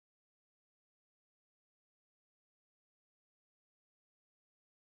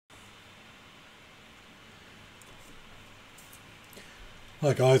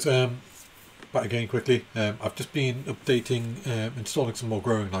Hi guys, back again quickly. I've just been updating, installing some more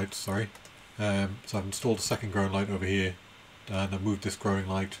growing lights, sorry. So I've installed a second growing light over here, and I've moved this growing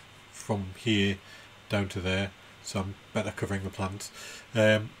light from here down to there, so I'm better covering the plants.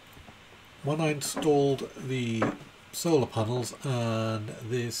 When I installed the solar panels and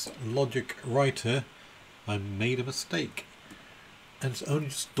this logic writer, I made a mistake. And it's only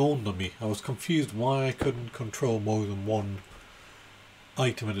just dawned on me. I was confused why I couldn't control more than one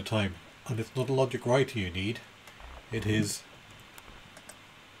item at a time, and it's not a logic writer you need, it is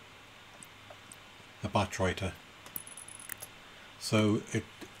a batch writer. So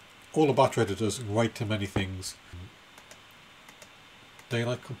all a batch writer does is write to many things.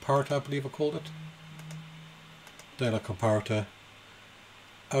 Daylight comparator, I believe I called it. Daylight comparator.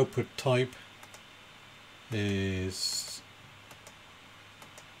 Output type is,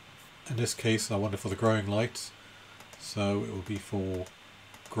 in this case I want it for the growing lights, so it will be for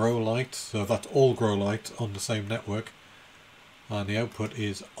grow light, so that's all grow lights on the same network, and the output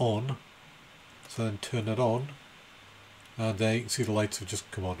is on, so then turn it on, and there you can see the lights have just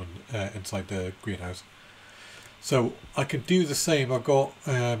come on inside the greenhouse. So I can do the same. I've got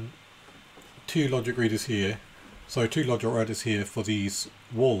two logic writers here for these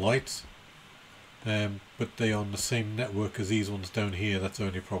wall lights, but they are on the same network as these ones down here. That's the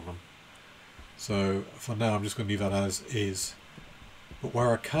only problem. So for now I'm just going to leave that as is. But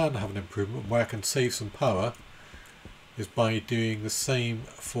where I can have an improvement, where I can save some power, is by doing the same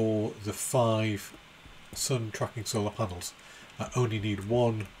for the 5 sun tracking solar panels. I only need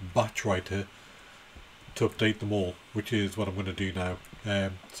one batch writer to update them all, which is what I'm going to do now.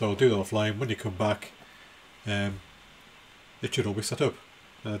 So I'll do that offline. When you come back, it should all be set up.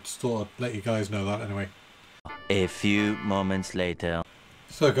 I just thought I'd let you guys know that anyway. A few moments later.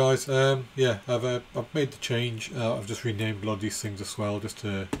 So guys, yeah, I've made the change. I've just renamed a lot of these things as well, just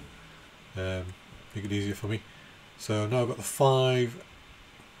to make it easier for me. So now I've got the 5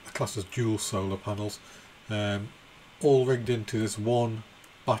 classed as dual solar panels, all rigged into this one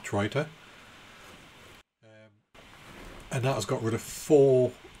batch writer, and that has got rid of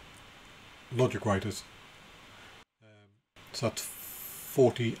 4 logic writers. So that's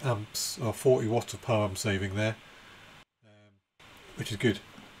 40 amps or 40 watts of power I'm saving there. Which is good.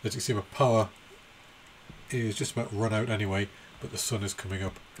 As you can see, my power is just about run out anyway, but the sun is coming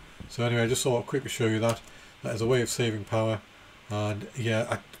up. So anyway, I just thought I'd quickly show you that. That is a way of saving power, and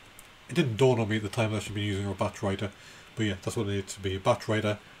yeah, it didn't dawn on me at the time that I should be using a batch writer, but yeah, that's what it needs to be. A batch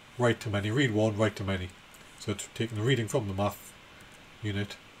writer, write to many, read one, write to many. So it's taking the reading from the math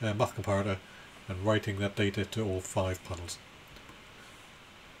unit, math comparator, and writing that data to all 5 panels.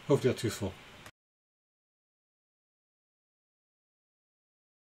 Hopefully that's useful.